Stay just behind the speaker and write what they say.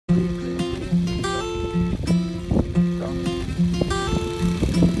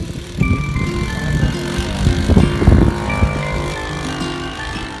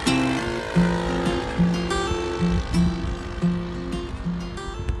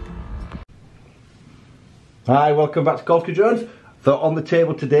Hi, welcome back to Golf Drones. So on the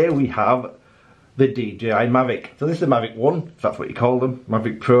table today we have the DJI Mavic. So this is the Mavic 1, if that's what you call them.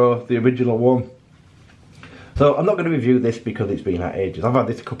 Mavic Pro, the original one. So I'm not going to review this because it's been out ages. I've had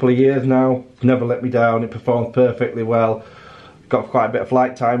this a couple of years now. It's never let me down. It performs perfectly well. Got quite a bit of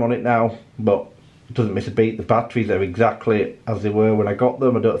flight time on it now, but it doesn't miss a beat. The batteries are exactly as they were when I got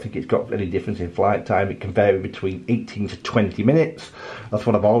them. I don't think it's got any difference in flight time. It can vary between 18 to 20 minutes. That's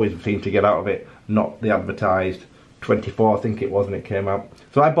what I've always seemed to get out of it, not the advertised 24, I think it was when it came out.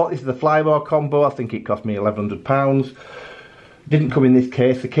 So I bought this as a Flymore combo. I think it cost me £1,100. Didn't come in this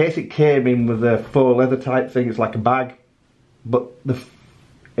case. The case it came in was a faux leather type thing. It's like a bag, but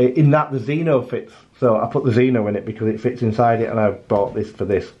in that the Xeno fits. So I put the Xeno in it because it fits inside it, and I bought this for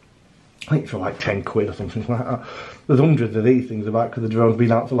this. I think for like 10 quid or something like that. There's hundreds of these things about because the drone's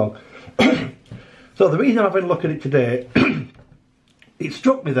been out so long. So the reason I've been looking at it today, it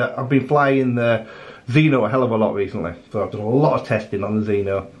struck me that I've been flying the Xeno a hell of a lot recently. So I've done a lot of testing on the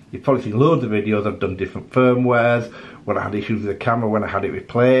Xeno. You've probably seen loads of videos. I've done different firmwares, when I had issues with the camera, when I had it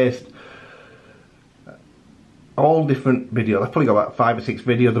replaced. All different videos. I've probably got about 5 or 6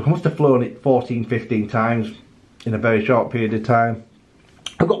 videos. I must have flown it 14, 15 times in a very short period of time.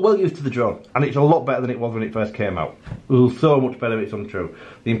 I've got well used to the drone, and it's a lot better than it was when it first came out. It was so much better, it's untrue.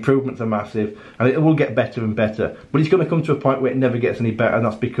 The improvements are massive, and it will get better and better. But it's going to come to a point where it never gets any better, and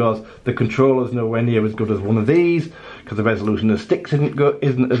that's because the controller's nowhere near as good as one of these, because the resolution of the sticks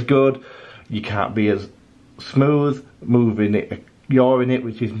isn't as good. You can't be as smooth moving it, you're in it,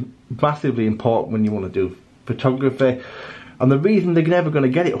 which is massively important when you want to do photography. And the reason they're never going to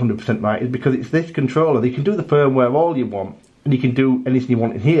get it 100% right is because it's this controller. You can do the firmware all you want, and you can do anything you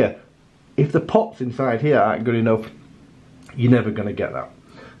want in here. If the pots inside here aren't good enough, you're never going to get that.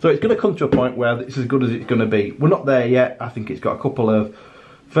 So it's going to come to a point where it's as good as it's going to be. We're not there yet. I think it's got a couple of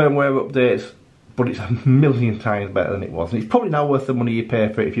firmware updates, but it's a million times better than it was. And it's probably now worth the money you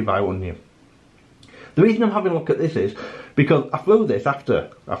pay for it if you buy one new. The reason I'm having a look at this is because I flew this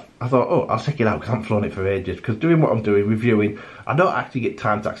after. I thought, oh, I'll check it out because I haven't flown it for ages. Because doing what I'm doing, reviewing, I don't actually get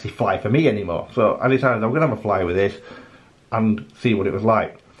time to actually fly for me anymore. So I decided I'm going to have a fly with this and see what it was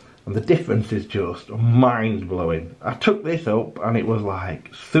like. And the difference is just mind-blowing. I took this up and it was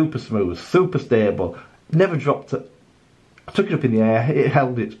like super smooth, super stable, never dropped it. I took it up in the air, it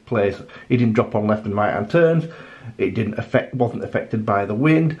held its place. It didn't drop on left and right hand turns. It wasn't affected by the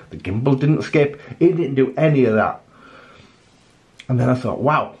wind. The gimbal didn't skip. It didn't do any of that. And then I thought,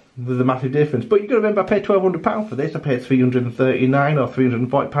 wow, there's a massive difference. But you've got to remember, I paid £1,200 for this. I paid £339 or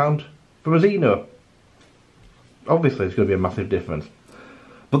 £340 for a Xeno. Obviously there's going to be a massive difference.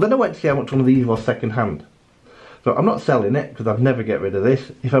 But then I went to see how much one of these was second hand. So I'm not selling it because I'd never get rid of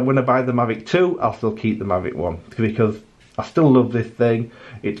this. When I buy the Mavic 2, I'll still keep the Mavic 1 because I still love this thing.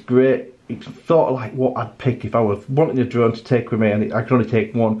 It's great. It's sort of like what I'd pick if I was wanting a drone to take with me, and I could only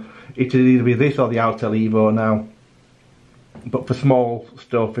take one. It would either be this or the Autel Evo now. But for small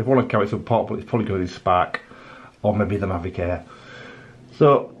stuff, if I want to carry some portable, it's probably going to be Spark or maybe the Mavic Air.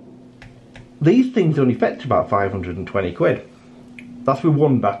 So these things only fetch about 520 quid. That's with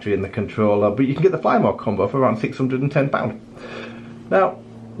one battery in the controller, but you can get the Flymore combo for around £610. Now,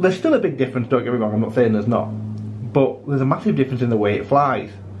 there's still a big difference, don't get me wrong, I'm not saying there's not. But there's a massive difference in the way it flies.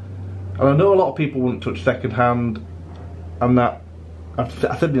 And I know a lot of people wouldn't touch second hand, and that, I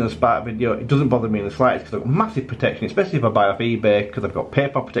said in the Spark video, it doesn't bother me in the slightest because I've got massive protection, especially if I buy off eBay, because I've got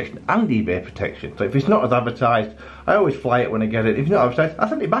PayPal protection and eBay protection. So if it's not as advertised, I always fly it when I get it. If it's not advertised, I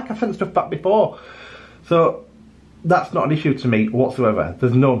send it back. I've sent stuff back before. So that's not an issue to me whatsoever.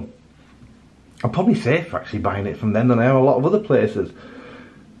 There's none. I'm probably safer actually buying it from them than I am a lot of other places.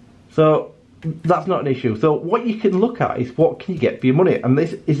 So that's not an issue. So what you can look at is what can you get for your money, and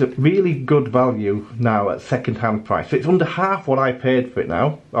this is a really good value now at second hand price. So it's under half what I paid for it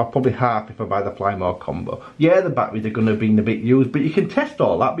now, or probably half if I buy the Flymore combo. Yeah, the batteries are going to be a bit used, but you can test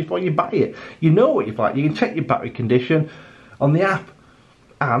all that before you buy it. You know what you fly. You can check your battery condition on the app.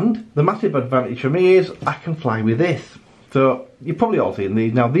 And the massive advantage for me is I can fly with this. So you've probably all seen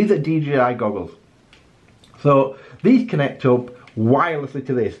these now. These are DJI goggles. So these connect up wirelessly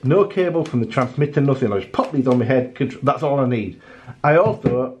to this. No cable from the transmitter, nothing. I just pop these on my head. That's all I need. I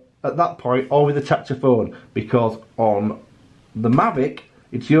also, at that point, always attach a phone, because on the Mavic,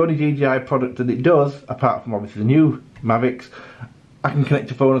 it's the only DJI product that it does, apart from obviously the new Mavics. I can connect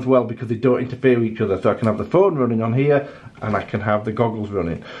to phone as well because they don't interfere with each other. So I can have the phone running on here and I can have the goggles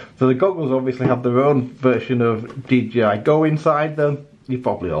running. So the goggles obviously have their own version of DJI Go inside them. You've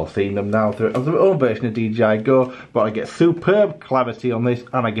probably all seen them now. They have their own version of DJI Go, but I get superb clarity on this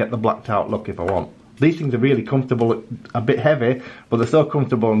and I get the blacked out look if I want. These things are really comfortable, a bit heavy, but they're so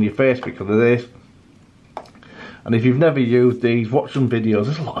comfortable on your face because of this. And if you've never used these, watch some videos.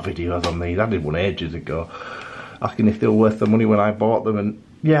 There's a lot of videos on these. I did one ages ago asking if they were worth the money when I bought them, and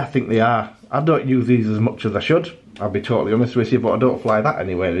yeah, I think they are. I don't use these as much as I should, I'll be totally honest with you, but I don't fly that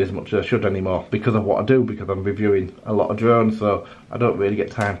anywhere as much as I should anymore because of what I do, because I'm reviewing a lot of drones, so I don't really get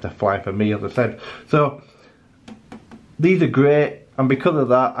time to fly for me, as I said. So these are great, and because of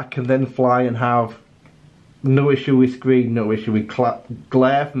that I can then fly and have no issue with screen, no issue with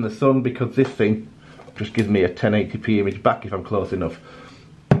glare from the sun, because this thing just gives me a 1080p image back if I'm close enough.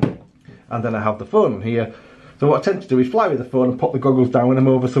 And then I have the phone on here. So what I tend to do is fly with the phone and pop the goggles down when I'm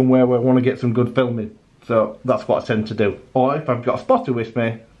over somewhere where I want to get some good filming. So that's what I tend to do. Or if I've got a spotter with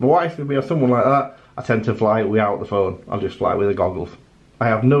me, my wife with me or someone like that, I tend to fly without the phone. I'll just fly with the goggles. I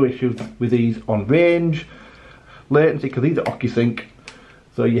have no issues with these on range, latency, because these are OcuSync.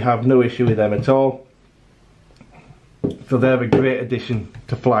 So you have no issue with them at all. So they're a great addition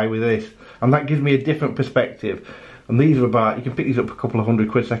to fly with this. And that gives me a different perspective. And these are about, you can pick these up for a couple of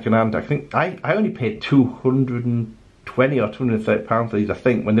 £100 second hand. I think I only paid £220 or £230 for these, I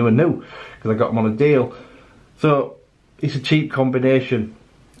think, when they were new, because I got them on a deal. So it's a cheap combination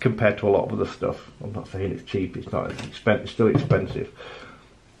compared to a lot of other stuff. I'm not saying it's cheap, it's not, it's still expensive.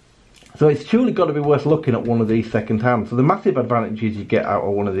 So it's truly got to be worth looking at one of these second hand. So the massive advantages you get out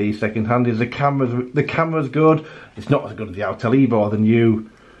of one of these second hand is the camera's good. It's not as good as the Autel Evo or the new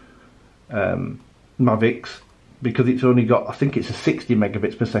Mavics, because it's only got, I think it's a 60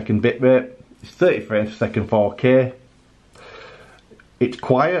 megabits per second bit rate. It's 30 frames per second 4K. It's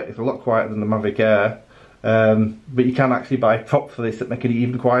quiet, it's a lot quieter than the Mavic Air, but you can actually buy props for this that make it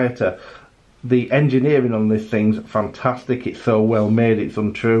even quieter. The engineering on this thing's fantastic, it's so well made, it's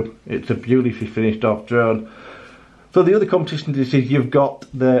untrue. It's a beautifully finished off drone. So the other competition is you've got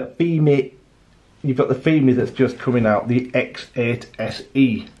the FIMI, that's just coming out, the X8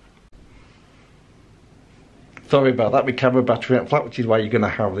 SE. Sorry about that, my camera battery went flat, which is why you're going to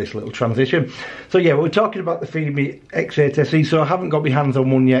have this little transition. So yeah, we're talking about the FIMI X8 SE, so I haven't got my hands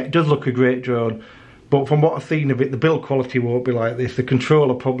on one yet. It does look a great drone, but from what I've seen of it, the build quality won't be like this. The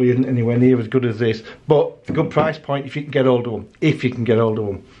controller probably isn't anywhere near as good as this, but a good price point if you can get hold of one. If you can get hold of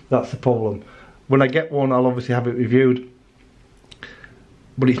one, that's the problem. When I get one, I'll obviously have it reviewed,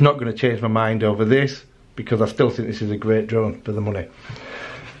 but it's not going to change my mind over this, because I still think this is a great drone for the money.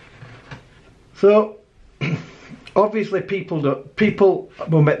 So obviously people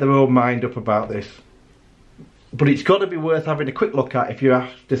will make their own mind up about this, but it's got to be worth having a quick look at if you're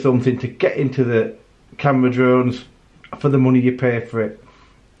after something to get into the camera drones for the money you pay for it.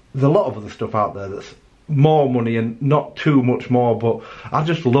 There's a lot of other stuff out there that's more money and not too much more, but I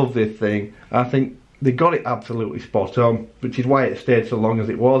just love this thing. I think they got it absolutely spot on, which is why it stayed so long as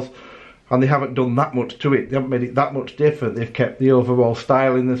it was, and they haven't done that much to it. They haven't made it that much different. They've kept the overall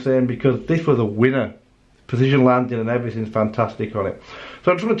styling the same, because this was a winner. Precision landing and everything's fantastic on it.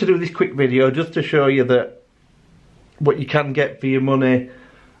 So I just wanted to do this quick video just to show you that what you can get for your money.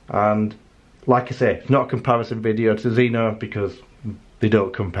 And like I say, it's not a comparison video to Xeno, because they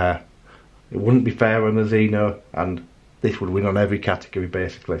don't compare. It wouldn't be fair on the Xeno, and this would win on every category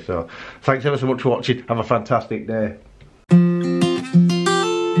basically. So thanks ever so much for watching. Have a fantastic day.